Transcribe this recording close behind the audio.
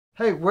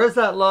Hey, where's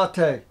that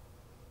latte?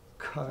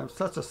 God, I'm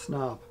such a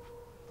snob.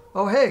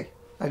 Oh, hey,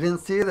 I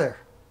didn't see you there.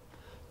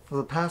 For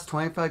the past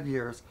 25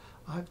 years,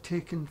 I've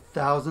taken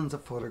thousands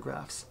of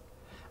photographs.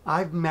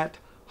 I've met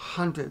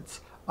hundreds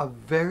of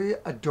very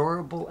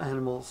adorable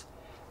animals,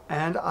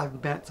 and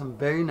I've met some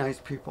very nice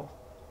people.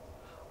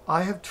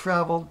 I have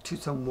traveled to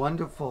some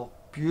wonderful,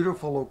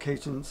 beautiful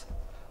locations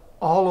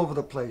all over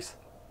the place.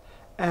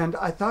 And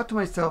I thought to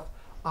myself,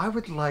 I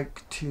would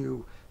like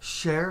to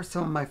share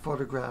some of my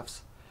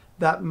photographs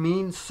that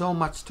mean so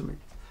much to me.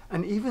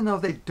 And even though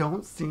they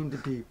don't seem to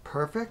be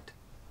perfect,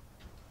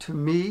 to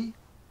me,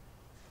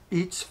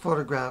 each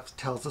photograph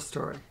tells a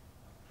story.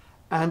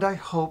 And I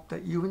hope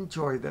that you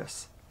enjoy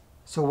this.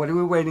 So what are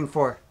we waiting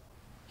for?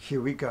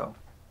 Here we go.